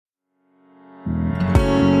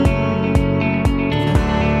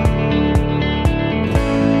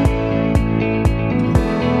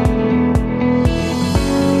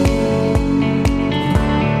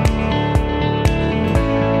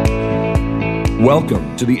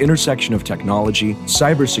Welcome to the intersection of technology,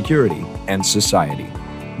 cybersecurity, and society.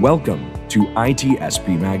 Welcome to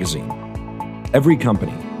ITSP Magazine. Every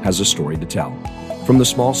company has a story to tell, from the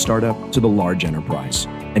small startup to the large enterprise,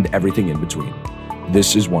 and everything in between.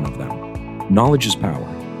 This is one of them. Knowledge is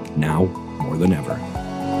power, now more than ever.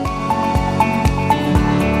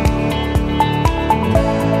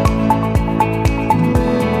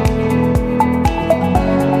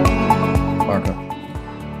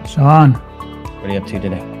 Marco. Sean. What are you up to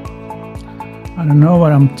today? I don't know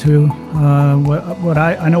what I'm up to.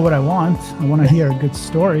 I know what I want. I want to hear a good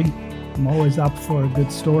story. I'm always up for a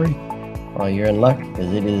good story. Well, you're in luck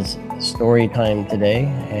because it is story time today,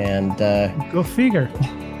 and go figure.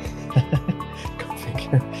 Go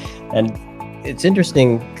figure. And it's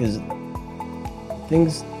interesting because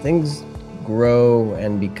things grow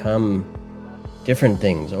and become different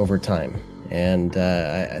things over time. And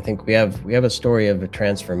I think we have a story of a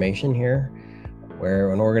transformation here,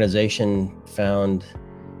 where an organization found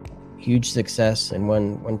huge success in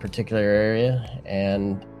one particular area,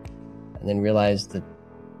 and then realized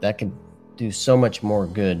that could do so much more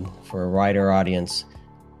good for a wider audience,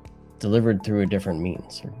 delivered through a different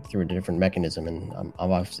means or through a different mechanism. And I'm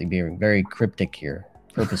obviously being very cryptic here.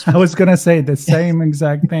 I was going to say the same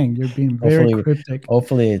exact thing. You're being very cryptic.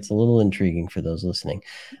 Hopefully it's a little intriguing for those listening.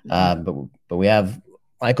 But we have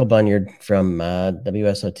Michael Bunyard from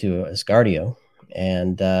WSO2 Asgardio,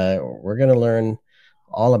 and we're going to learn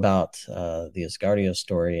all about the Asgardio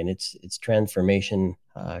story and its transformation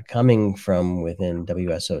coming from within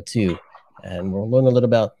WSO2, and we'll learn a little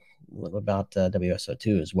about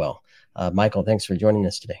WSO2 as well. Michael, thanks for joining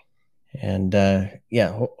us today. And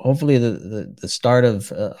hopefully the start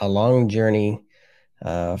of a long journey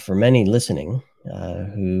for many listening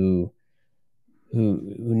who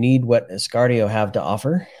need what Asgardio have to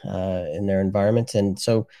offer in their environment. And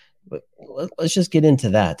so let's just get into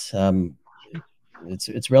that.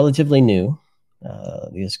 It's relatively new,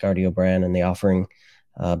 the Asgardio brand and the offering,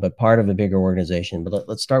 but part of a bigger organization. But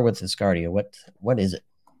let's start with Asgardio. What is it?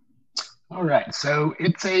 All right. So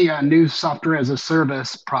it's a new software as a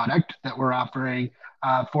service product that we're offering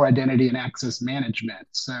for identity and access management.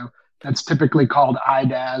 So that's typically called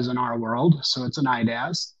IDaaS in our world. So it's an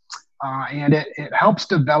IDaaS. And it helps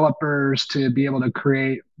developers to be able to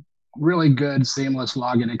create really good seamless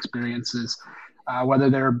login experiences, whether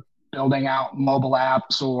they're building out mobile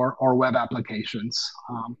apps or web applications.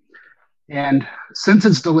 And since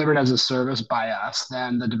it's delivered as a service by us,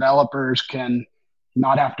 then the developers can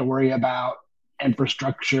not have to worry about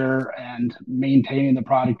infrastructure and maintaining the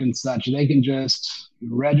product and such. They can just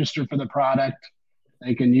register for the product.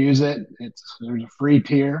 They can use it. There's a free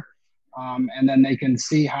tier. And then they can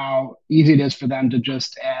see how easy it is for them to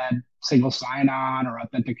just add single sign-on or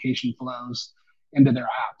authentication flows into their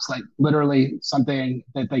apps, like literally something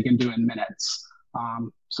that they can do in minutes.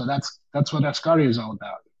 So that's what Asgardio is all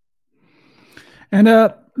about. And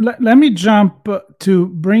let me jump to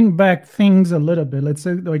bring back things a little bit. Let's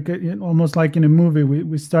say almost like in a movie,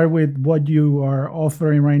 we start with what you are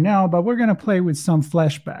offering right now, but we're going to play with some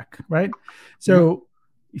flashback, right? So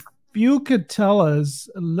if you could tell us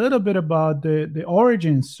a little bit about the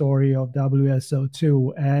origin story of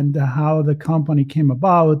WSO2 and how the company came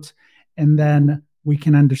about, and then we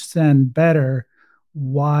can understand better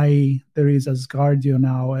why there is Asgardio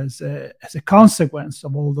now as a consequence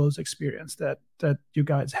of all those experiences that you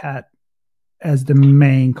guys had as the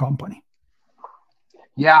main company.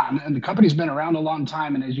 Yeah, and the company's been around a long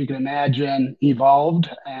time, and as you can imagine, evolved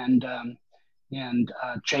and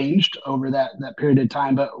changed over that period of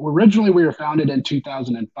time. But originally, we were founded in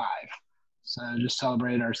 2005, so just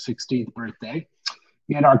celebrated our 16th birthday.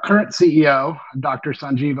 And our current CEO, Dr.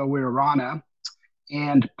 Sanjeeva Weerarana,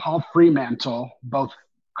 and Paul Fremantle both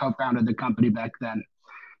co-founded the company back then.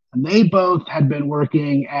 And they both had been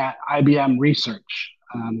working at IBM Research,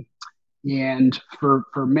 and for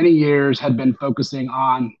many years had been focusing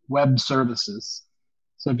on web services.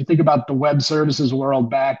 So if you think about the web services world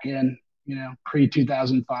back in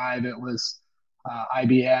pre-2005, it was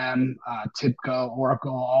IBM, TIBCO,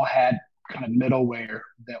 Oracle, all had kind of middleware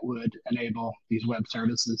that would enable these web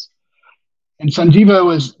services. And Sanjeeva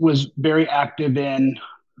was very active in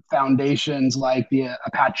foundations like the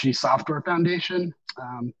Apache Software Foundation.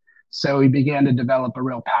 So he began to develop a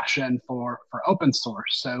real passion for open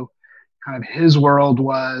source. So kind of his world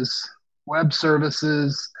was web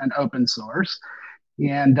services and open source.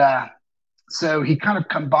 And so he kind of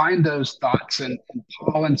combined those thoughts, and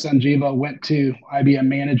Paul and Sanjeeva went to IBM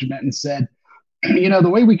management and said, the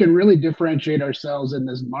way we can really differentiate ourselves in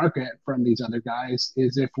this market from these other guys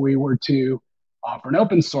is if we were to offer an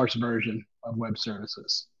open source version of web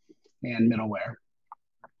services. and middleware.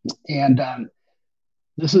 And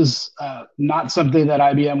this is not something that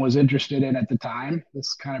IBM was interested in at the time.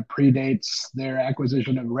 This kind of predates their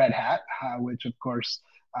acquisition of Red Hat, which of course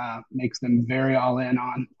makes them very all in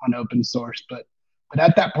on open source. But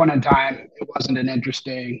at that point in time, it wasn't an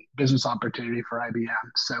interesting business opportunity for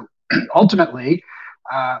IBM. So ultimately,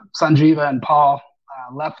 Sanjeeva and Paul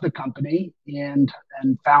left the company and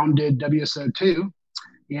founded WSO2.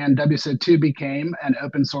 And WSO2 became an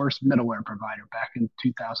open source middleware provider back in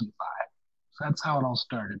 2005. So that's how it all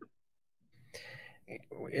started.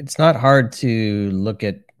 It's not hard to look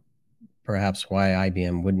at perhaps why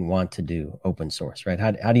IBM wouldn't want to do open source, right?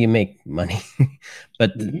 How do you make money?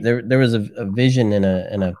 But there was a vision and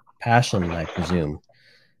a passion, I presume,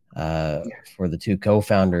 for the two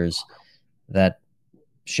co-founders that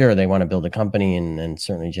sure, they want to build a company and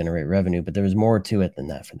certainly generate revenue, but there was more to it than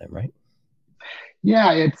that for them, right?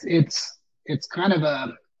 Yeah, it's kind of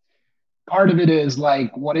a part of it is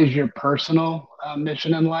like, what is your personal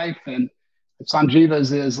mission in life? And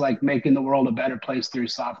Sanjeeva's is like making the world a better place through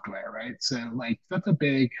software, right? So like that's a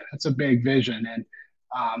big vision, and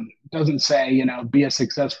doesn't say be a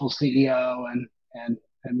successful CEO and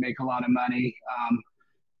make a lot of money,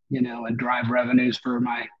 and drive revenues for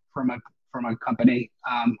my company.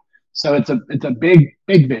 So it's a big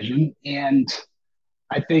vision, and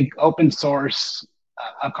I think open source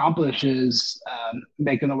accomplishes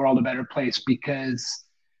making the world a better place, because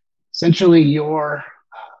essentially you're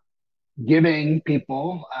giving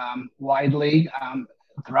people widely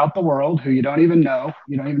throughout the world who you don't even know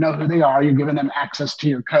who they are. You're giving them access to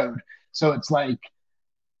your code. So it's like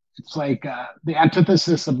the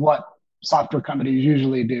antithesis of what software companies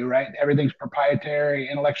usually do, right? Everything's proprietary,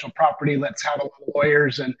 intellectual property. Let's have a lot of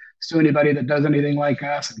lawyers and sue anybody that does anything like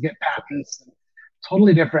us and get patents.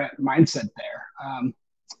 Totally different mindset there.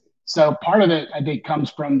 So part of it, I think,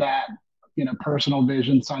 comes from that, personal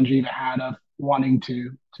vision Sanjeeva had of wanting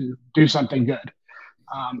to do something good.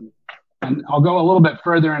 And I'll go a little bit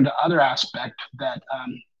further into other aspect that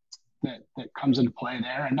comes into play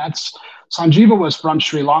there. And that's Sanjeeva was from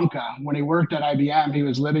Sri Lanka. When he worked at IBM, he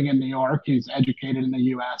was living in New York. He's educated in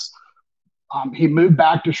the US. He moved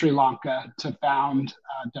back to Sri Lanka to found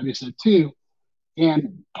WSO2.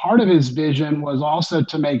 And part of his vision was also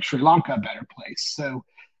to make Sri Lanka a better place. So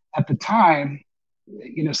at the time,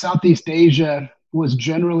 Southeast Asia was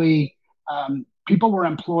generally, people were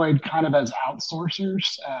employed kind of as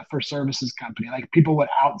outsourcers for services company. Like people would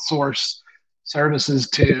outsource services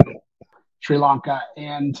to Sri Lanka.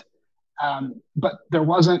 And but there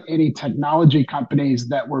wasn't any technology companies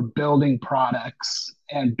that were building products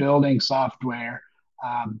and building software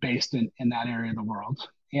based in that area of the world.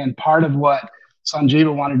 And part of what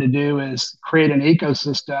Sanjeeva wanted to do is create an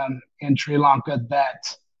ecosystem in Sri Lanka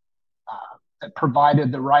that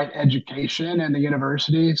provided the right education in the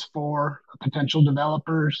universities for potential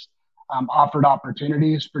developers, offered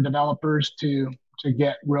opportunities for developers to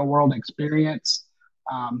get real world experience,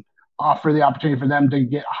 offer the opportunity for them to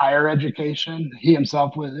get higher education. He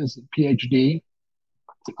himself was a PhD.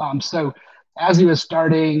 So as he was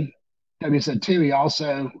starting WSO2, he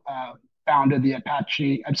also founded the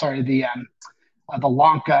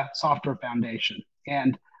Lanka Software Foundation.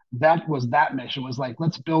 And that mission was like,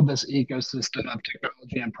 let's build this ecosystem of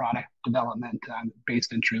technology and product development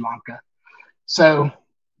based in Sri Lanka. So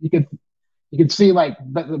you could see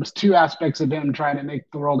but there was two aspects of him trying to make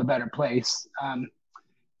the world a better place.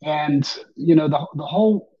 And the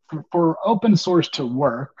whole, for open source to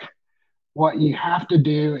work, what you have to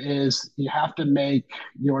do is you have to make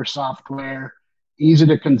your software easy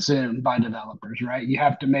to consume by developers, right? You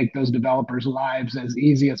have to make those developers' lives as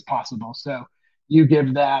easy as possible. So you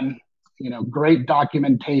give them, great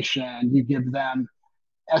documentation, you give them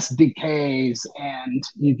SDKs, and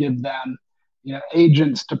you give them,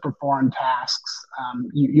 agents to perform tasks.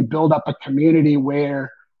 You build up a community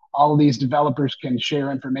where all of these developers can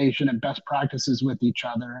share information and best practices with each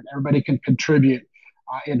other, and everybody can contribute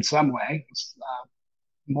in some way,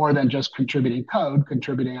 more than just contributing code,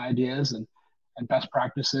 contributing ideas and best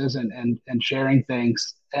practices and sharing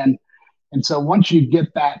things. And so once you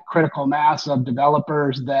get that critical mass of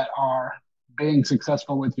developers that are being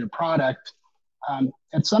successful with your product,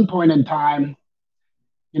 at some point in time,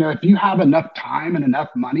 if you have enough time and enough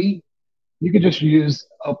money, you could just use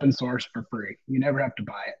open source for free. You never have to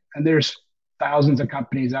buy it. And there's thousands of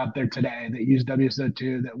companies out there today that use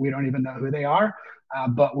WSO2 that we don't even know who they are.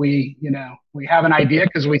 But we have an idea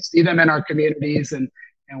because we see them in our communities and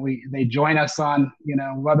they join us on,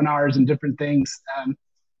 webinars and different things.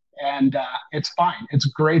 And it's fine. It's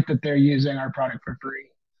great that they're using our product for free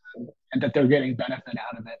and that they're getting benefit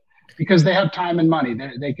out of it. because they have time and money.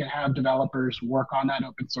 They can have developers work on that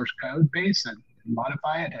open source code base and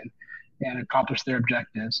modify it and accomplish their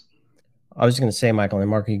objectives. I was going to say, Michael, and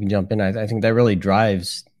Mark, you can jump in. I think that really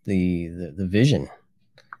drives the vision,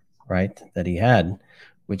 right, that he had,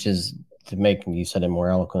 which is to make, you said it more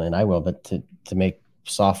eloquently than I will, but to make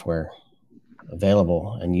software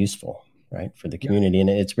available and useful, right, for the community. And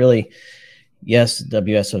it's really, yes,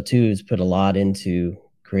 WSO2 has put a lot into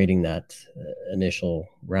creating that initial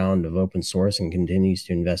round of open source and continues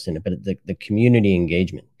to invest in it. But the community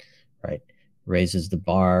engagement, right, raises the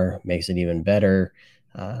bar, makes it even better.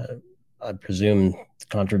 I presume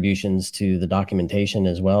contributions to the documentation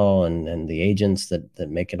as well, and the agents that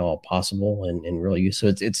make it all possible and really use.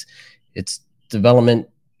 So it's development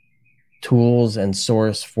tools and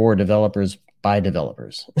source for developers by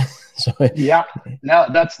developers. So yeah, no,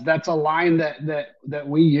 that's a line that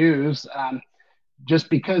we use,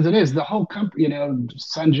 just because it is the whole company.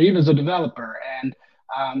 Sanjeev is a developer,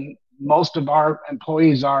 and most of our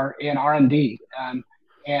employees are in R&D.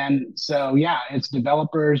 And so, yeah, it's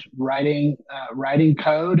developers writing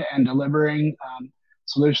code and delivering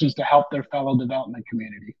solutions to help their fellow development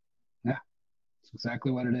community. Yeah, that's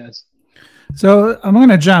exactly what it is. So I'm going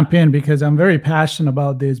to jump in because I'm very passionate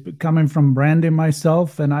about this, but coming from branding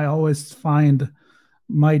myself, and I always find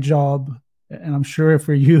my job, and I'm sure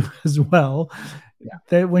for you as well,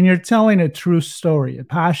 that when you're telling a true story, a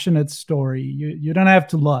passionate story, you don't have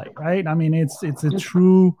to lie, right? I mean, it's a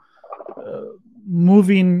true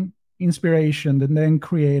moving inspiration and then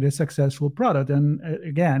create a successful product. And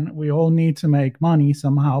again, we all need to make money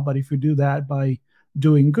somehow, but if we do that by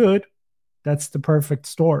doing good, that's the perfect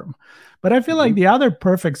storm. But I feel like the other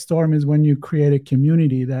perfect storm is when you create a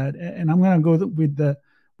community that, and I'm going to go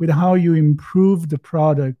with how you improve the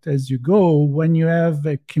product as you go. When you have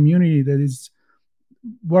a community that is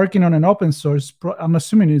working on an open source, I'm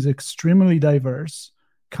assuming is extremely diverse,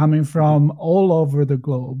 coming from all over the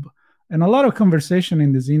globe. And a lot of conversation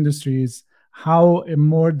in this industry is how a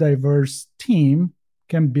more diverse team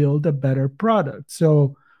can build a better product.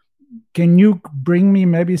 So can you bring me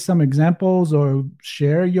maybe some examples or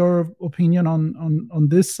share your opinion on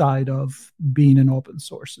this side of being an open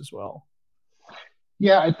source as well?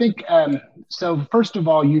 Yeah, I think, so first of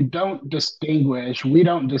all, we don't distinguish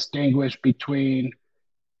between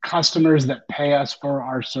customers that pay us for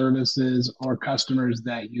our services or customers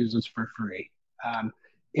that use us for free.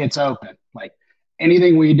 It's open. Like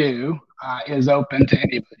anything we do is open to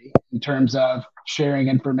anybody in terms of sharing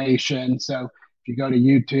information. So if you go to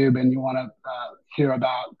YouTube and you want to hear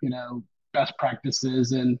about, best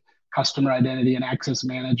practices in customer identity and access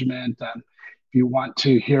management, if you want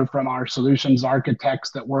to hear from our solutions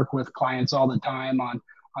architects that work with clients all the time on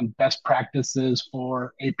best practices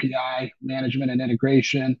for API management and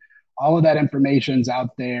integration, all of that information's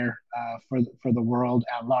out there for the world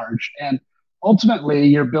at large. And ultimately,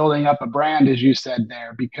 you're building up a brand, as you said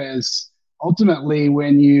there, because ultimately,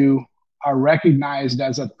 when you are recognized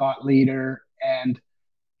as a thought leader and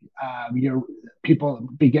your people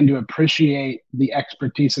begin to appreciate the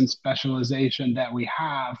expertise and specialization that we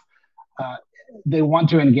have, they want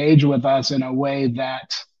to engage with us in a way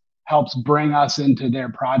that helps bring us into their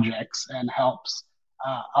projects and helps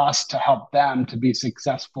us to help them to be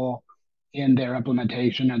successful in their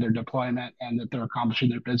implementation and their deployment, and that they're accomplishing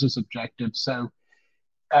their business objectives. So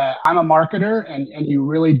I'm a marketer, and you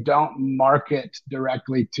really don't market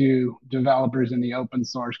directly to developers in the open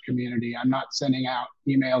source community. I'm not sending out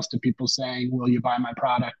emails to people saying, will you buy my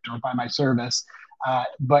product or buy my service?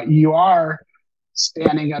 But you are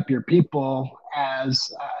standing up your people as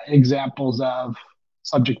examples of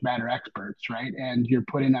subject matter experts, right? And you're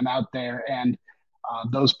putting them out there, and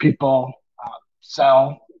those people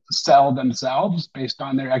sell themselves based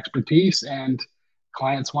on their expertise, and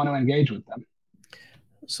clients want to engage with them.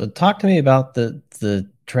 So talk to me about the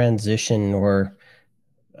transition, or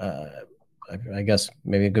I guess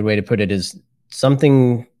maybe a good way to put it is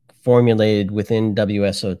something formulated within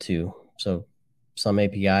WSO2. So some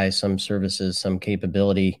API, some services, some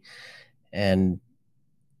capability, and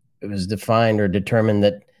it was defined or determined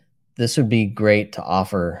that this would be great to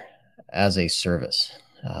offer as a service.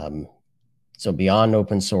 So beyond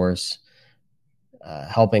open source,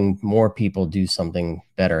 helping more people do something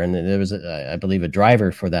better. And there was, I believe, a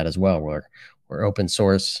driver for that as well, where open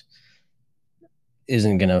source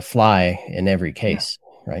isn't going to fly in every case,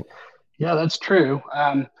 right? Yeah, that's true.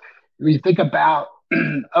 When you think about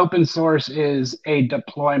open source is a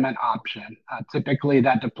deployment option. Typically,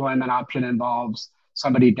 that deployment option involves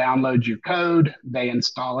somebody downloads your code, they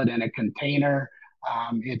install it in a container,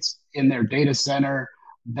 it's in their data center,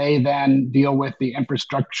 They then deal with the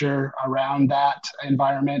infrastructure around that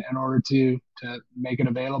environment in order to make it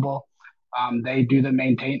available. They do the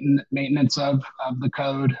maintenance of the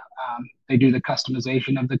code. They do the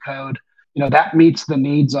customization of the code. That meets the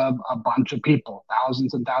needs of a bunch of people,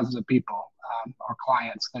 thousands and thousands of people, our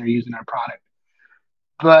clients that are using our product.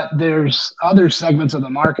 But there's other segments of the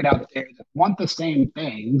market out there that want the same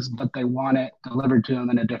things, but they want it delivered to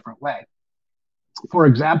them in a different way. For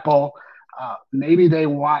example, maybe they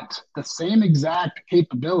want the same exact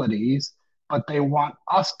capabilities, but they want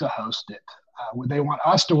us to host it. They want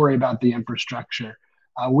us to worry about the infrastructure.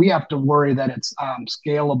 We have to worry that it's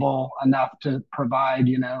scalable enough to provide,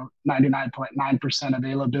 99.9%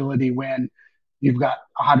 availability when you've got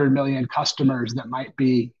 100 million customers that might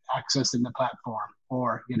be accessing the platform,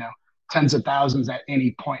 or tens of thousands at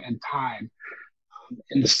any point in time.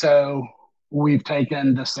 And so we've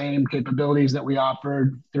taken the same capabilities that we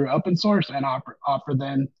offered through open source and offer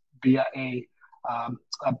them via a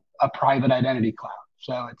private identity cloud.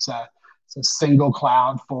 So it's a single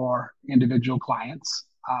cloud for individual clients.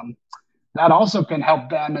 That also can help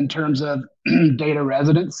them in terms of data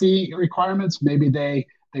residency requirements. Maybe they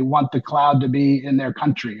want the cloud to be in their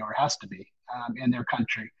country, or has to be in their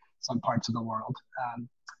country, some parts of the world.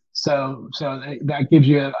 So that gives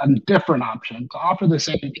you a different option to offer the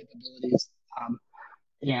same capabilities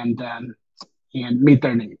and meet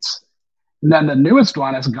their needs. And then the newest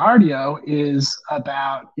one, Asgardio, is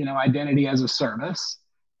about identity as a service,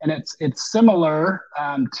 and it's similar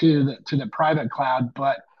to the private cloud,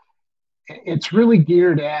 but it's really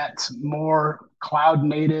geared at more cloud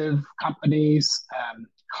native companies,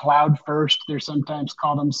 cloud first, they're sometimes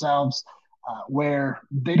call themselves, where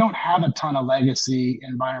they don't have a ton of legacy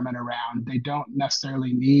environment around. They don't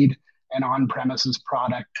necessarily need an on-premises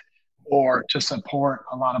product or to support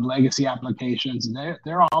a lot of legacy applications.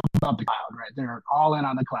 They're all about the cloud, right? They're all in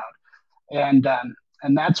on the cloud.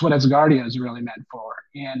 And that's what Asgardio is really meant for.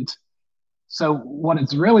 And so what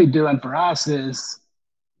it's really doing for us is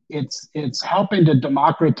it's helping to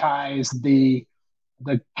democratize the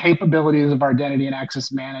capabilities of our identity and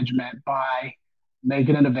access management by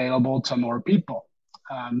making it available to more people.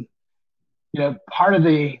 Part of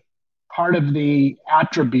the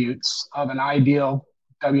attributes of an ideal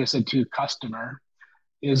WSO2 customer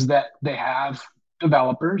is that they have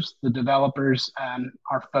developers. The developers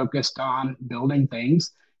are focused on building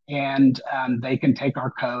things, and they can take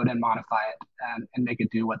our code and modify it and make it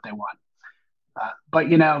do what they want. But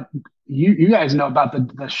you guys know about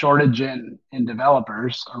the shortage in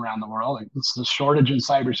developers around the world. It's the shortage in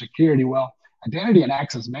cybersecurity. Well, identity and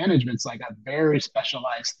access management is like a very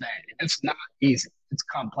specialized thing. It's not easy. It's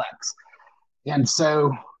complex. And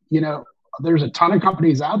so, there's a ton of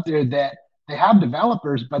companies out there that they have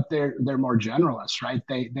developers, but they're more generalists, right?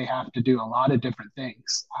 They have to do a lot of different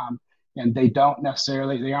things. And they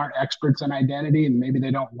aren't experts in identity, and maybe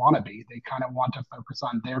they don't want to be. They kind of want to focus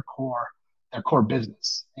on their core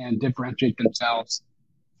business and differentiate themselves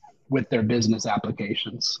with their business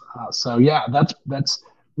applications. So yeah, that's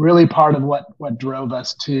really part of what drove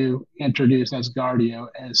us to introduce Asgardio,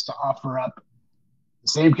 is to offer up the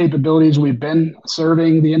same capabilities we've been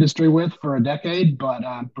serving the industry with for a decade, but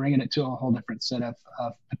bringing it to a whole different set of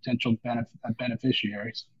potential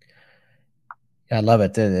beneficiaries. I love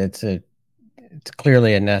it. It's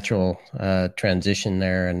clearly a natural transition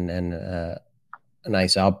there, and a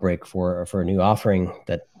nice outbreak for a new offering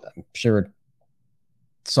that I'm sure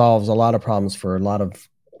solves a lot of problems for a lot of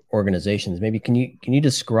organizations. Maybe can you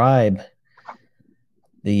describe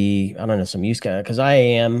some use case, because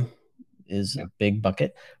IAM is a big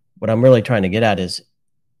bucket. What I'm really trying to get at is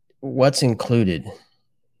what's included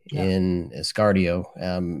in Asgardio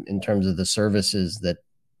in terms of the services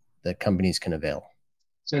that companies can avail.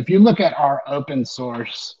 So if you look at our open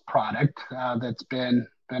source product that's been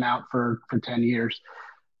out for 10 years,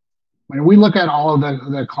 when we look at all of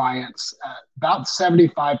the clients, about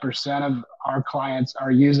 75% of our clients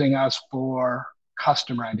are using us for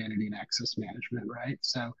customer identity and access management, right?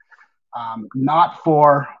 So not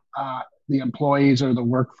for the employees or the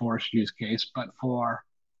workforce use case, but for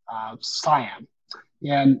CIAM.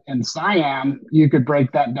 And CIAM, you could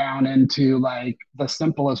break that down into like the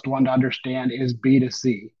simplest one to understand is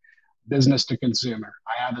B2C, business to consumer.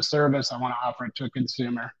 I have a service, I want to offer it to a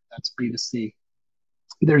consumer. That's B2C.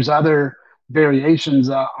 There's other variations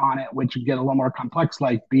on it which get a little more complex,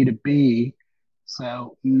 like B2B.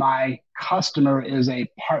 So my customer is a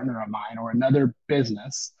partner of mine or another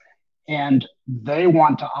business, and they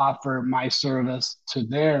want to offer my service to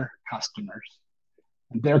their customers.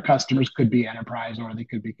 Their customers could be enterprise or they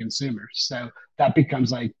could be consumers. So that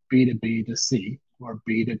becomes like B2B to C or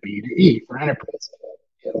B2B to E for enterprise.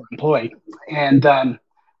 or employee. And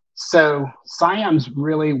so CIAM's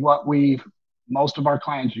really what most of our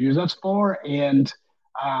clients use us for. And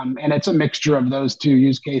it's a mixture of those two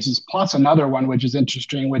use cases, plus another one, which is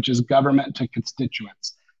interesting, which is government to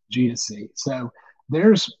constituents, G2C. So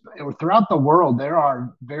throughout the world, there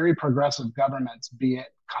are very progressive governments, be it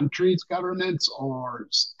countries' governments or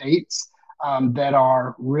states, that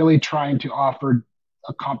are really trying to offer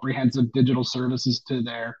a comprehensive digital services to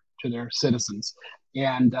their citizens.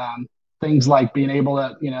 And things like being able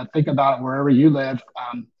to, think about it wherever you live.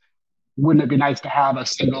 Wouldn't it be nice to have a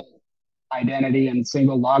single identity and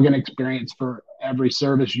single login experience for every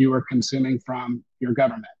service you are consuming from your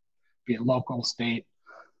government, be it local, state,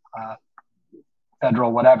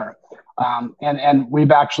 federal, whatever. And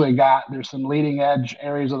we've actually there's some leading edge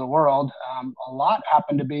areas of the world. A lot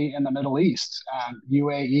happen to be in the Middle East,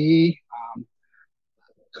 UAE,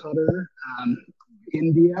 Qatar,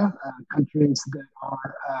 India, countries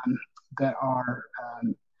that are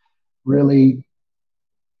really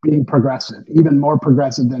being progressive, even more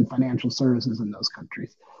progressive than financial services in those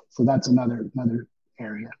countries. So that's another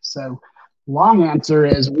area. So long answer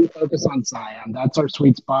is we focus on CIAM. That's our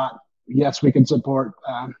sweet spot. Yes, we can support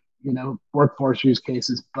workforce use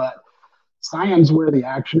cases, but CIAM's where the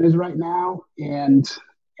action is right now. And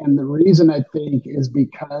the reason I think is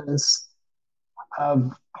because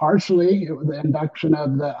of partially the induction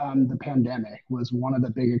of the pandemic was one of the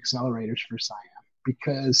big accelerators for CIAM.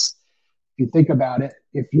 Because if you think about it,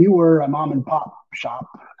 if you were a mom and pop shop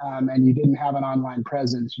and you didn't have an online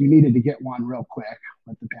presence, you needed to get one real quick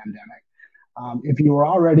with the pandemic. If you were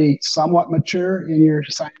already somewhat mature in your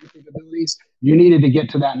CIAM capabilities, you needed to get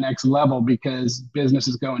to that next level because business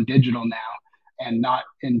is going digital now and not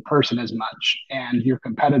in person as much. And your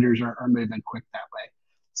competitors are moving quick that way.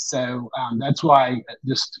 So that's why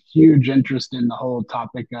just huge interest in the whole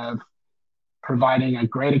topic of providing a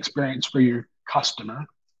great experience for your customer.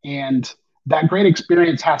 And that great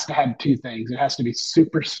experience has to have two things. It has to be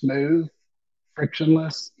super smooth,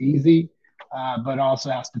 frictionless, easy, but also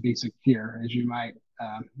has to be secure, as you might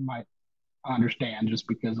understand, just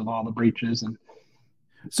because of all the breaches. And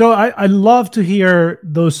so I love to hear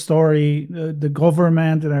those stories, the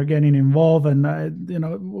government that are getting involved, and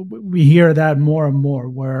we hear that more and more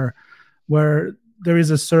where there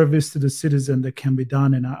is a service to the citizen that can be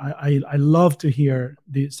done, and I love to hear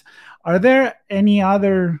this. Are there any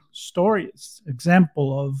other stories,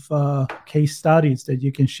 example of case studies that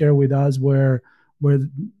you can share with us where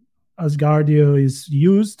Asgardeo is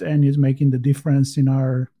used and is making the difference in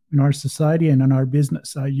our society and in our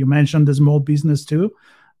business? You mentioned the small business too.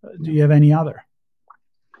 Do you have any other?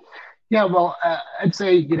 Yeah, well, I'd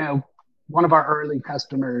say, one of our early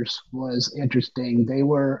customers was interesting. They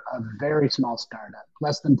were a very small startup,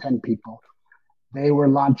 less than 10 people. They were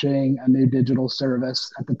launching a new digital service.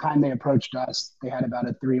 At the time they approached us, they had about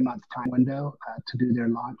a 3-month time window to do their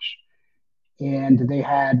launch. And they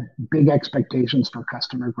had big expectations for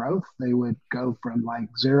customer growth. They would go from like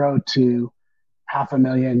 0 to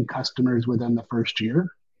 500,000 customers within the first year.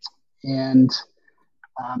 And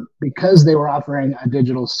because they were offering a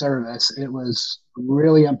digital service, it was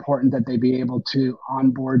really important that they be able to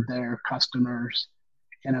onboard their customers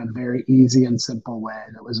in a very easy and simple way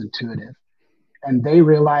that was intuitive. And they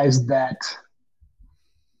realized that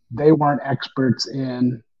they weren't experts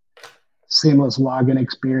in seamless login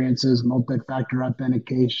experiences, multi-factor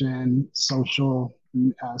authentication, social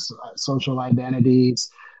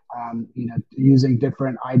identities, using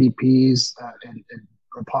different IDPs and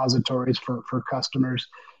repositories for customers.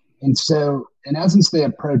 And so in essence, they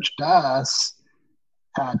approached us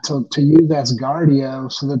to use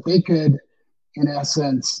Asgardeo so that they could, in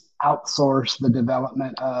essence, outsource the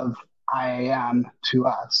development of IAM to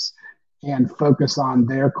us and focus on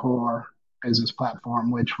their core business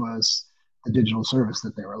platform, which was the digital service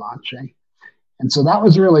that they were launching. And so that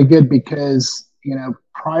was really good because,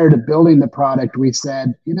 prior to building the product, we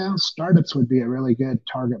said, startups would be a really good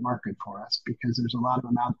target market for us because there's a lot of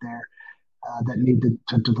them out there that need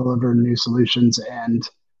to deliver new solutions, and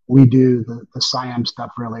we do the CIAM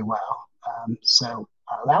stuff really well. So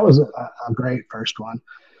that was a great first one.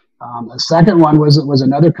 The second one was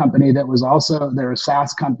another company that was also, they're a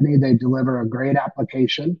SaaS company. They deliver a great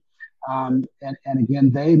application. And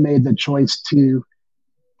again, they made the choice to,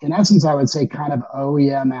 in essence, I would say kind of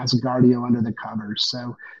OEM Asgardeo under the covers.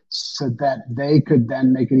 So that they could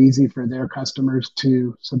then make it easy for their customers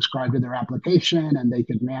to subscribe to their application, and they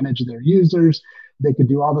could manage their users. They could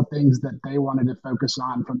do all the things that they wanted to focus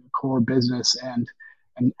on from the core business and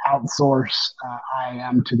outsource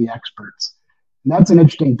IAM to the experts. And that's an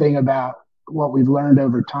interesting thing about what we've learned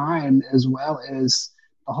over time, as well as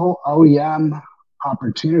the whole OEM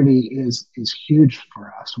opportunity is huge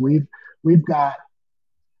for us. We've got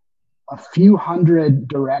a few hundred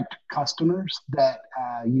direct customers that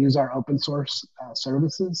use our open source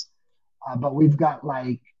services, but we've got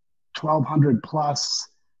like 1,200 plus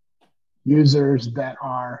users that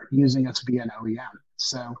are using us via an OEM.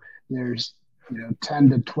 So there's 10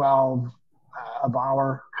 to 12 of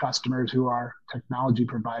our customers who are technology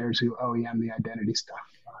providers who OEM the identity stuff.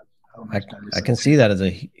 I can see that as a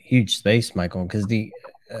huge space, Michael, because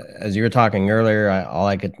as you were talking earlier,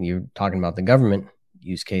 you were talking about the government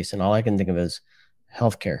use case, and all I can think of is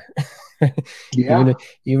healthcare. Yeah.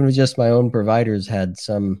 even with just my own providers had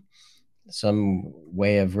some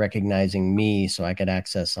way of recognizing me so I could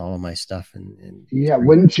access all of my stuff. And yeah,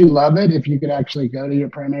 wouldn't you love it if you could actually go to your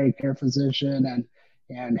primary care physician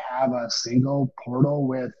and have a single portal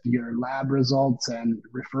with your lab results and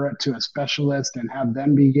refer it to a specialist and have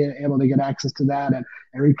them able to get access to that. And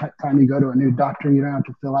every time you go to a new doctor, you don't have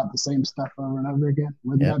to fill out the same stuff over and over again.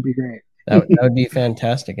 Wouldn't that be great? That would be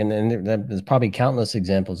fantastic. And then there's probably countless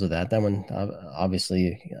examples of that. That one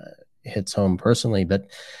obviously hits home personally, but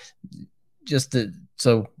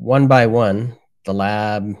so one by one, the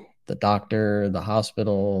lab, the doctor, the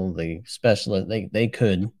hospital, the specialist, they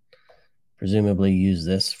could presumably use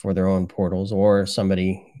this for their own portals, or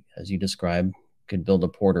somebody, as you described, could build a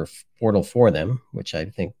portal for them, which I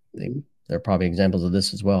think there are probably examples of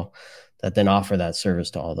this as well, that then offer that service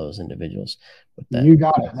to all those individuals. With that, you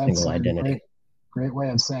got it. That's a identity. Great way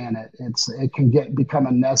of saying it. It can become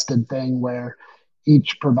a nested thing where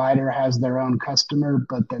each provider has their own customer,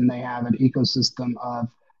 but then they have an ecosystem of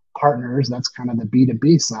partners. That's kind of the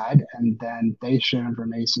B2B side. And then they share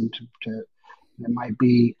information to it might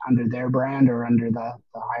be under their brand or under the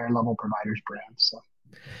higher level provider's brand.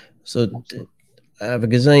 So I have a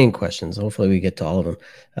gazillion questions. Hopefully we get to all of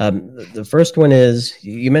them. The first one is,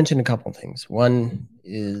 you mentioned a couple of things. One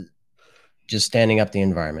is just standing up the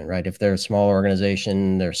environment, right? If they're a small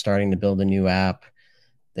organization, they're starting to build a new app,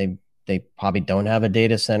 they probably don't have a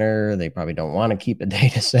data center. They probably don't want to keep a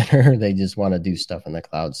data center. They just want to do stuff in the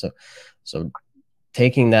cloud. So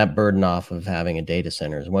taking that burden off of having a data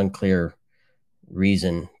center is one clear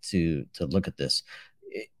reason to look at this.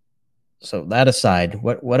 So that aside,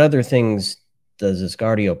 what other things does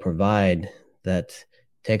Asgardio provide that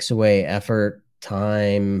takes away effort,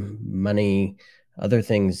 time, money, other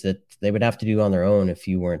things that they would have to do on their own if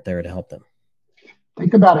you weren't there to help them?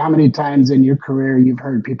 Think about how many times in your career you've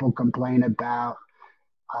heard people complain about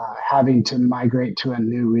having to migrate to a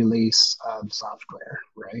new release of software,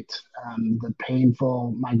 right? The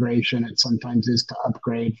painful migration it sometimes is to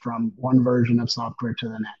upgrade from one version of software to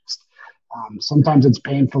the next. Sometimes it's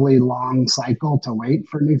painfully long cycle to wait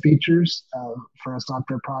for new features for a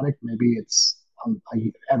software product. Maybe it's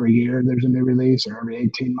every year there's a new release, or every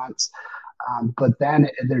 18 months. But then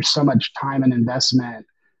there's so much time and investment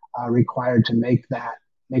required to make that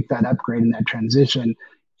upgrade and that transition.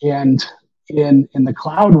 And in the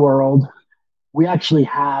cloud world, we actually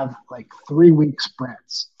have like 3-week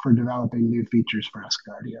sprints for developing new features for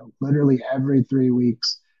Asgardio. Literally every 3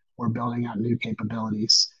 weeks, we're building out new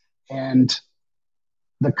capabilities. And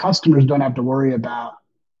the customers don't have to worry about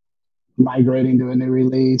migrating to a new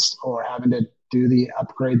release or having to do the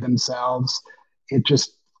upgrade themselves. It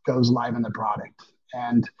just goes live in the product.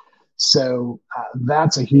 And so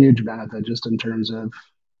that's a huge benefit just in terms of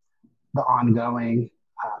the ongoing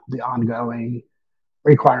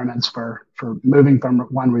requirements for moving from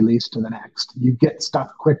one release to the next. You get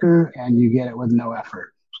stuff quicker and you get it with no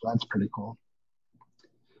effort. So that's pretty cool.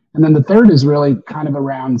 And then the third is really kind of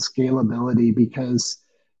around scalability, because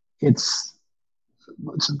the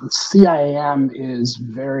CIAM is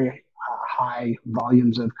very high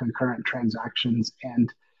volumes of concurrent transactions,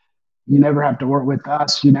 and you never have to work with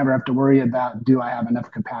us. You never have to worry about, do I have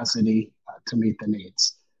enough capacity to meet the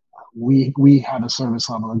needs? We have a service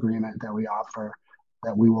level agreement that we offer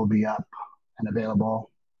that we will be up and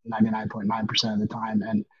available 99.9% of the time.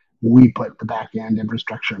 And we put the back end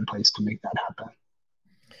infrastructure in place to make that happen.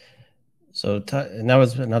 So, and that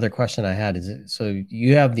was another question I had. So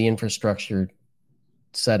you have the infrastructure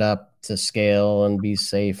set up to scale and be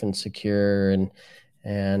safe and secure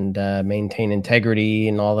and maintain integrity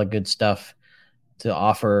and all the good stuff to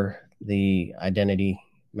offer the identity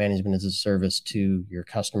management as a service to your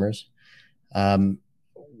customers.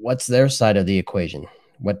 What's their side of the equation?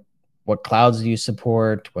 What clouds do you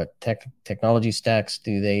support? What technology stacks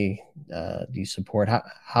do you support?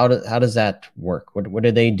 How does that work? What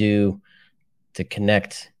do they do to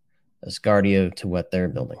connect Asgardio to what they're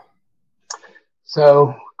building?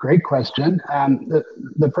 So great question.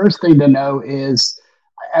 The first thing to know is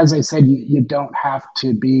as I said, you don't have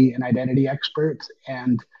to be an identity expert,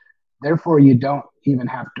 and therefore you don't even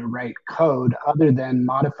have to write code other than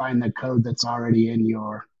modifying the code that's already in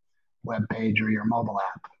your web page or your mobile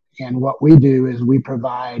app. And what we do is we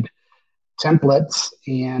provide templates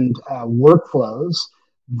and workflows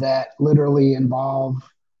that literally involve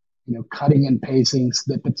cutting and pasting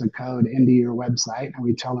snippets of code into your website, and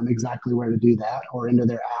we tell them exactly where to do that, or into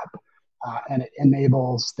their app. And it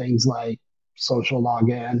enables things like social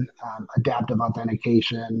login, adaptive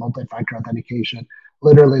authentication, multi-factor authentication,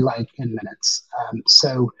 literally like in minutes.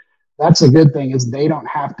 So that's a good thing, is they don't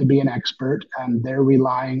have to be an expert. They're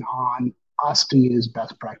relying on us to use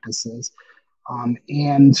best practices.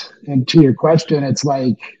 And to your question, it's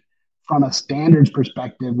like, from a standards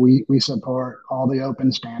perspective, we support all the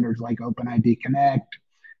open standards like OpenID Connect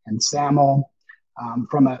and SAML.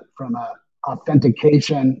 From a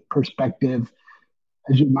authentication perspective,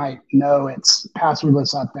 as you might know, it's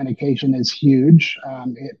passwordless authentication is huge.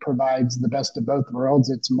 It provides the best of both worlds.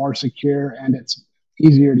 It's more secure and it's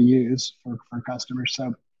easier to use for customers.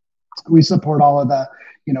 So we support all of the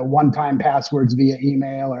one-time passwords via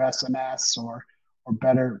email or SMS, or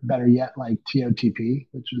better yet, like TOTP,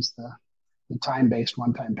 which is the time-based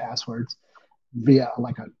one-time passwords via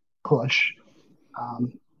like a push.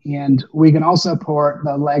 And we can also support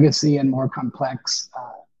the legacy and more complex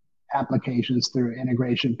applications through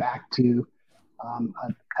integration back to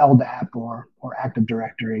LDAP or Active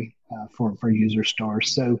Directory for user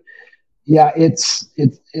stores. So yeah, it's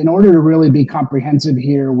in order to really be comprehensive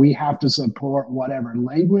here, we have to support whatever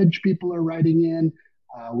language people are writing in.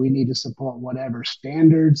 We need to support whatever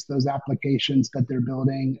standards those applications that they're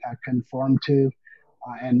building conform to,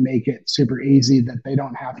 and make it super easy that they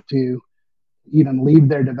don't have to even leave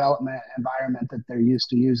their development environment that they're used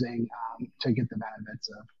to using to get the benefits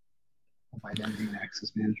of identity and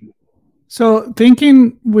access management. So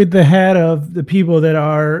thinking with the head of the people that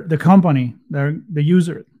are the company, they're the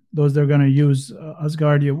user, those that are going to use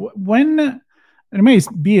Asgardio, when, and it may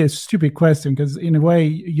be a stupid question because in a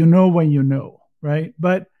way, when you know, right?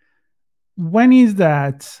 But when is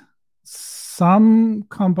that some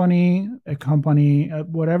company, a company at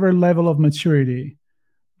whatever level of maturity,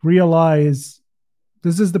 realize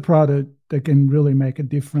this is the product that can really make a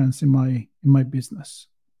difference in my business?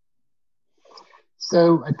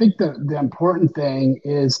 So I think the important thing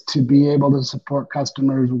is to be able to support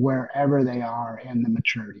customers wherever they are in the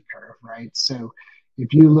maturity curve, right? So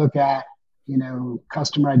if you look at,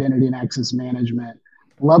 customer identity and access management,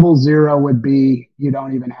 level 0 would be you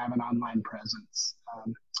don't even have an online presence.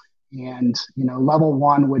 And level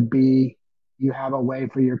 1 would be you have a way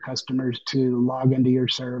for your customers to log into your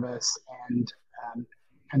service and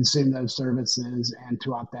consume those services and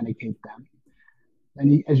to authenticate them.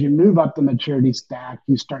 And as you move up the maturity stack,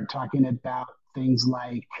 you start talking about things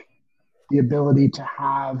like the ability to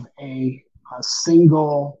have a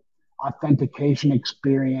single authentication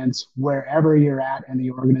experience wherever you're at in the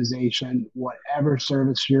organization, whatever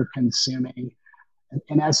service you're consuming.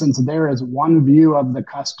 In essence, there is one view of the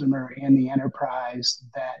customer in the enterprise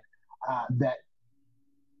that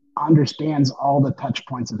understands all the touch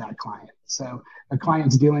points of that client. So the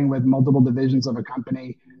client's dealing with multiple divisions of a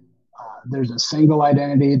company. There's a single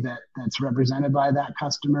identity that's represented by that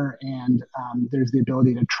customer, and there's the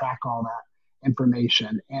ability to track all that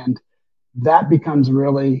information. And that becomes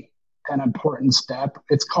really an important step.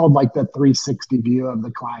 It's called like the 360 view of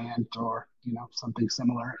the client, or something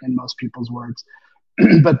similar in most people's words.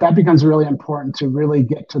 But that becomes really important to really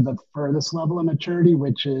get to the furthest level of maturity,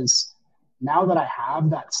 which is, now that I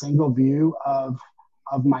have that single view of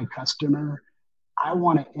my customer, I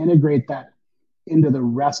want to integrate that into the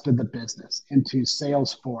rest of the business, into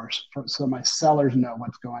Salesforce, so my sellers know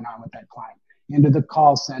what's going on with that client, into the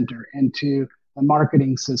call center, into the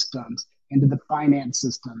marketing systems, into the finance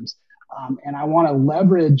systems. And I want to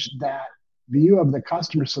leverage that view of the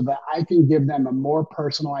customer so that I can give them a more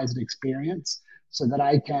personalized experience, so that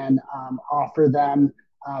I can offer them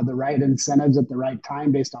the right incentives at the right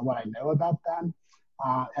time based on what I know about them,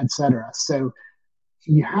 et cetera. So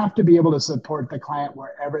you have to be able to support the client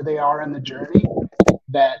wherever they are in the journey.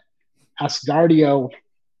 That Asgardio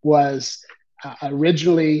was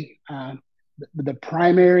originally the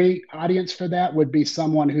primary audience for that would be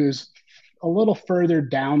someone who's a little further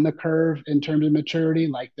down the curve in terms of maturity,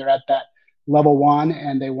 like they're at that level 1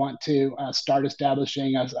 and they want to start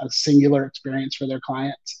establishing a singular experience for their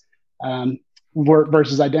clients,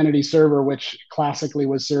 versus Identity Server, which classically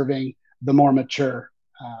was serving the more mature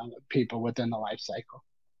people within the life cycle.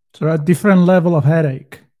 So a different level of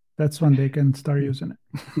headache That's when they can start using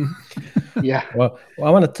it. Yeah. Well,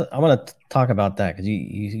 I want to talk about that because you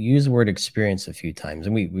use the word experience a few times,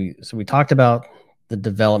 and we talked about the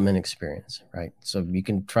development experience, right? So you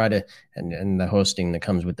can try to and the hosting that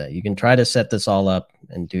comes with that. You can try to set this all up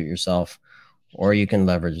and do it yourself, or you can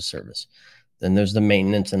leverage a service. Then there's the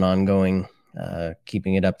maintenance and ongoing,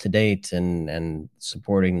 keeping it up to date and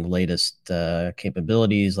supporting the latest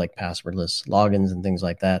capabilities like passwordless logins and things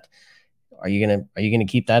like that. Are you gonna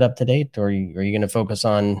keep that up to date, or are you gonna focus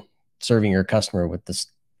on serving your customer with the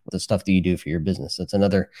stuff that you do for your business? That's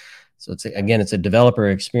another. So it's a developer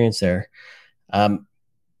experience there. And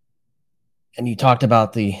you talked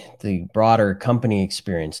about the broader company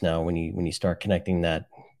experience now when you start connecting that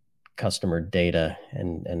customer data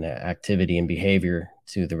and activity and behavior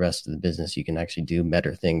to the rest of the business, you can actually do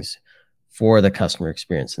better things for the customer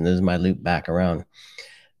experience. And this is my loop back around.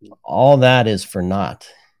 All that is for naught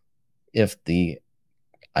if the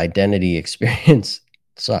identity experience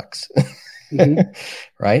sucks. Mm-hmm.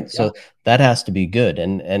 Right? Yeah. So that has to be good.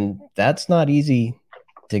 And that's not easy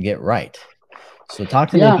to get right. So talk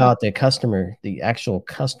to me about the actual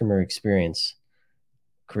customer experience,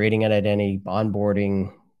 creating an identity,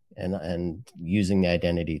 onboarding, and using the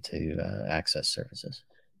identity to access services.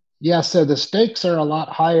 Yeah, so the stakes are a lot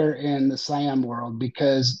higher in the CIAM world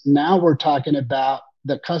because now we're talking about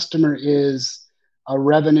the customer is a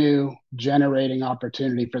revenue generating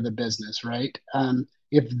opportunity for the business, right?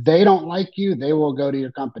 If they don't like you, they will go to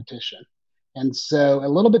your competition. And so a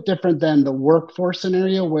little bit different than the workforce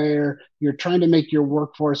scenario where you're trying to make your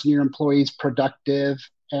workforce and your employees productive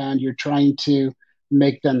and you're trying to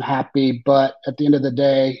make them happy. But at the end of the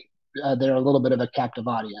day, they're a little bit of a captive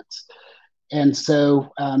audience. And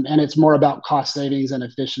so, and it's more about cost savings and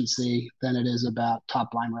efficiency than it is about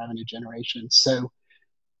top line revenue generation. So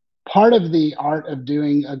part of the art of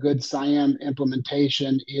doing a good CIAM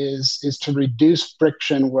implementation is to reduce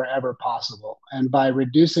friction wherever possible. And by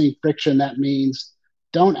reducing friction, that means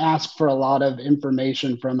don't ask for a lot of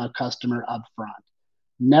information from a customer upfront.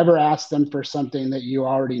 Never ask them for something that you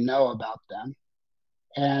already know about them.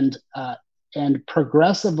 And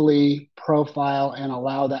progressively profile and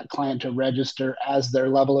allow that client to register as their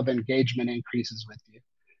level of engagement increases with you.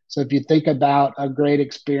 So if you think about a great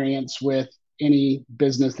experience with any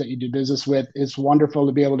business that you do business with, it's wonderful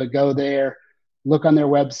to be able to go there, look on their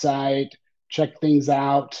website, check things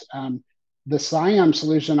out. The CIAM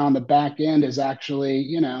solution on the back end is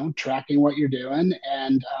actually, tracking what you're doing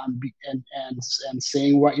and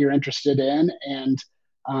seeing what you're interested in,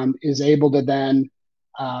 and is able to then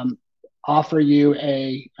offer you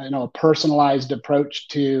a personalized approach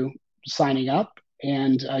to signing up.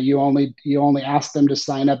 And you only ask them to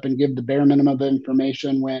sign up and give the bare minimum of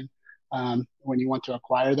information when you want to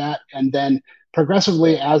acquire that. And then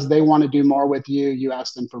progressively, as they want to do more with you, you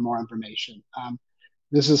ask them for more information.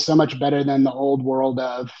 This is so much better than the old world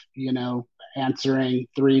of, answering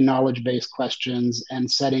 3 knowledge-based questions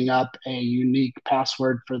and setting up a unique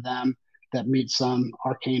password for them that meets some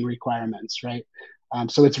arcane requirements, right?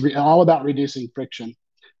 So it's all about reducing friction.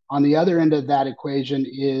 On the other end of that equation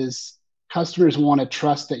is customers want to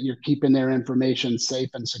trust that you're keeping their information safe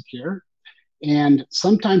and secure. And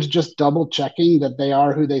sometimes just double checking that they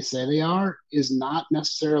are who they say they are is not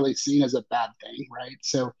necessarily seen as a bad thing, right?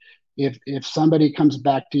 So if somebody comes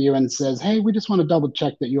back to you and says, hey, we just want to double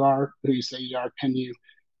check that you are who you say you are, can you,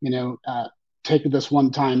 take this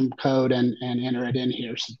one-time code and enter it in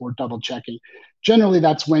here, so we're double checking. Generally,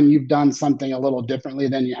 that's when you've done something a little differently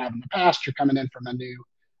than you have in the past. You're coming in from a new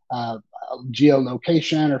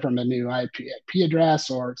geolocation or from a new IP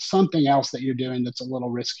address or something else that you're doing that's a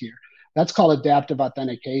little riskier. That's called adaptive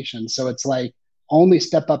authentication. So it's like only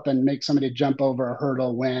step up and make somebody jump over a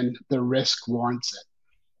hurdle when the risk warrants it.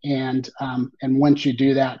 And once you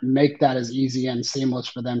do that, make that as easy and seamless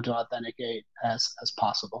for them to authenticate as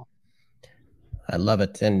possible. I love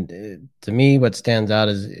it. And to me, what stands out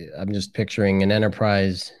is I'm just picturing an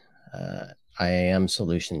enterprise IAM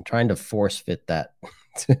solution. Trying to force fit that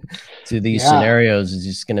to these scenarios is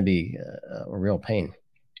just going to be a real pain.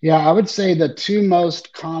 Yeah, I would say the 2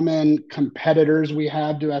 most common competitors we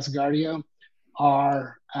have to Asgardeo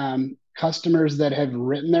are customers that have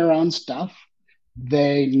written their own stuff.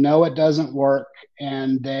 They know it doesn't work,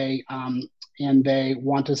 and they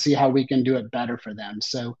want to see how we can do it better for them.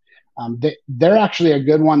 So they're actually a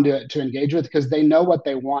good one to engage with because they know what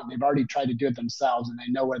they want. They've already tried to do it themselves, and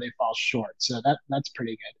they know where they fall short. So that's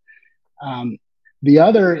pretty good. The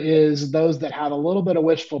other is those that have a little bit of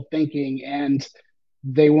wishful thinking, and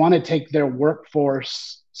they want to take their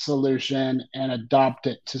workforce solution and adopt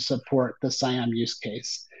it to support the CIAM use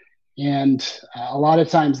case. And a lot of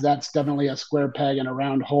times that's definitely a square peg in a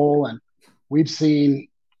round hole. And we've seen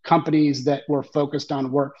companies that were focused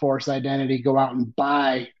on workforce identity go out and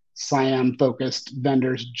buy CIAM focused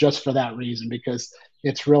vendors just for that reason, because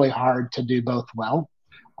it's really hard to do both well.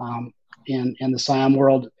 In the CIAM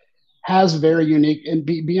world has very unique and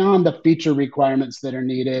beyond the feature requirements that are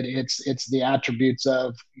needed. It's the attributes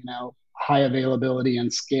of, high availability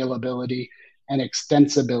and scalability and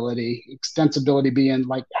extensibility. Extensibility being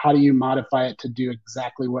like, how do you modify it to do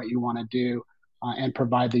exactly what you want to do and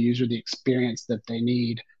provide the user the experience that they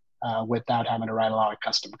need without having to write a lot of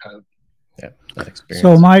custom code. Yeah, that experience.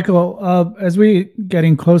 So, Michael, as we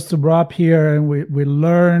getting close to wrap here, and we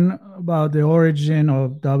learn about the origin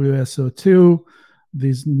of WSO2,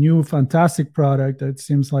 this new fantastic product that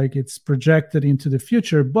seems like it's projected into the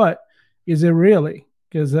future, but is it really?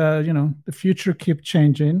 Because the future keeps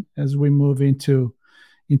changing as we move into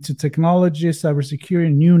technology,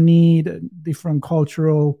 cybersecurity, new need, different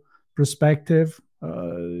cultural perspective.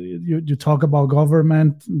 You talk about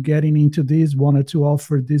government getting into this, wanted to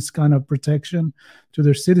offer this kind of protection to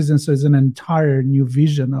their citizens. So it's an entire new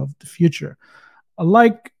vision of the future. I'd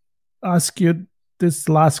like to ask you this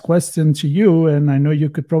last question to you, and I know you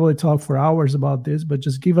could probably talk for hours about this, but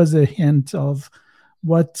just give us a hint of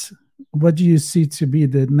what do you see to be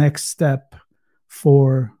the next step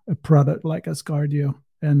for a product like Asgardio,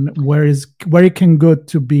 and where it can go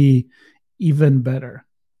to be even better?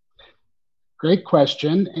 Great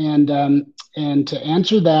question. And to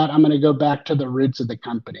answer that, I'm going to go back to the roots of the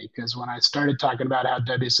company, because when I started talking about how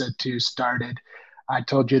WSO2 started, I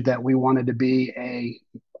told you that we wanted to be a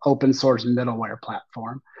open source middleware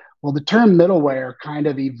platform. Well, the term middleware kind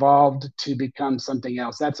of evolved to become something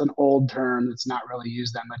else. That's an old term that's not really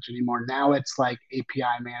used that much anymore. Now it's like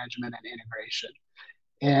API management and integration.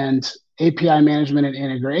 And API management and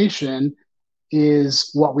integration is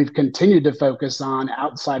what we've continued to focus on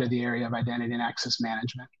outside of the area of identity and access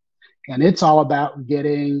management. And it's all about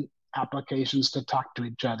getting applications to talk to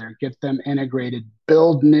each other, get them integrated,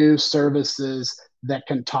 build new services that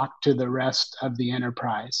can talk to the rest of the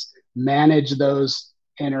enterprise, manage those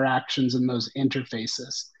interactions and those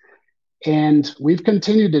interfaces. And we've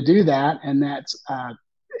continued to do that. And that's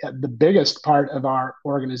the biggest part of our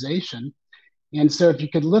organization. And so if you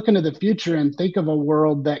could look into the future and think of a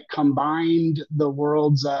world that combined the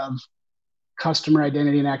worlds of customer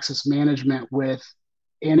identity and access management with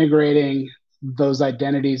integrating those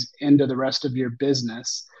identities into the rest of your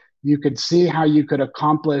business, you could see how you could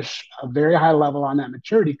accomplish a very high level on that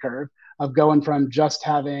maturity curve of going from just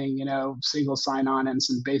having, single sign-on and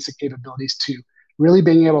some basic capabilities to really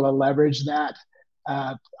being able to leverage that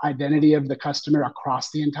identity of the customer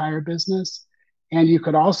across the entire business. And you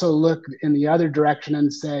could also look in the other direction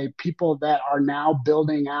and say people that are now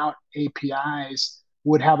building out APIs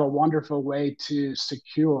would have a wonderful way to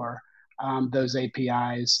secure those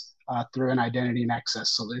APIs through an identity and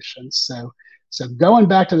access solution. So going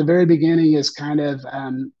back to the very beginning is kind of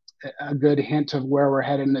a good hint of where we're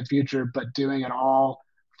headed in the future, but doing it all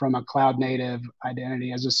from a cloud native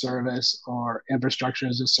identity as a service or infrastructure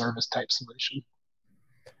as a service type solution.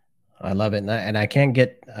 I love it. And I can't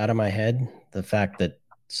get out of my head the fact that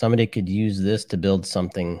somebody could use this to build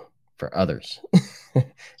something for others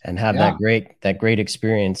and have that great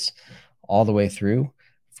experience all the way through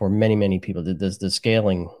for many, many people. The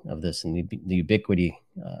scaling of this and the ubiquity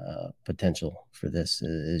potential for this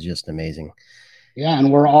is just amazing. Yeah,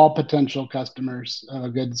 and we're all potential customers of a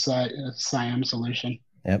good CIAM solution.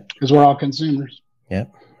 Yep. Because we're all consumers.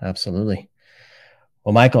 Yep, absolutely.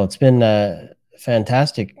 Well, Michael, it's been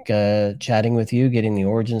fantastic chatting with you, getting the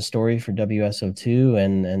origin story for WSO2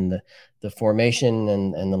 and the formation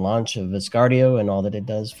and the launch of Asgardio and all that it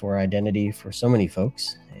does for identity for so many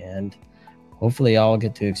folks. And hopefully I'll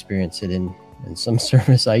get to experience it in some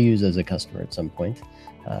service I use as a customer at some point.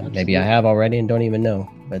 Maybe I have already and don't even know.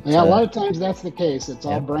 But yeah, a lot of times that's the case. It's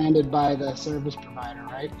all branded by the service provider,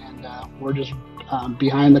 right? And we're just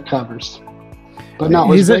behind the covers. But no,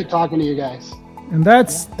 it was great talking to you guys. And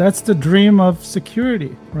that's the dream of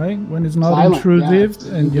security, right? When it's not silent, intrusive it's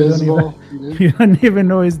and invisible. you don't even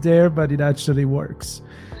know it's there, but it actually works.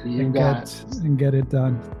 And get it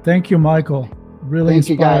done. Thank you, Michael. Really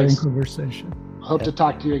inspiring conversation. Hope to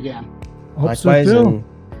talk to you again. Likewise, so and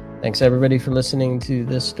thanks everybody for listening to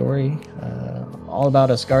this story, all about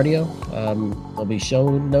Asgardio. There'll be show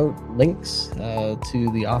note links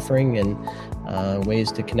to the offering and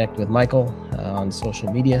ways to connect with Michael on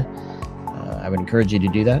social media. I would encourage you to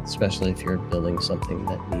do that, especially if you're building something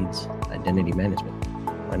that needs identity management.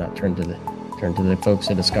 Why not turn to the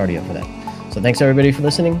folks at Asgardio for that? So thanks everybody for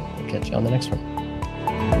listening. We'll catch you on the next one.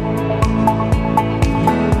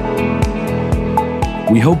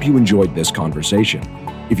 We hope you enjoyed this conversation.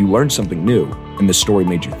 If you learned something new and this story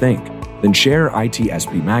made you think, then share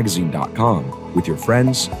itspmagazine.com with your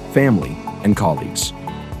friends, family, and colleagues.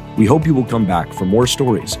 We hope you will come back for more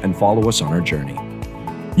stories and follow us on our journey.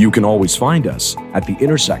 You can always find us at the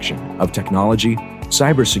intersection of technology,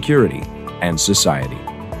 cybersecurity, and society.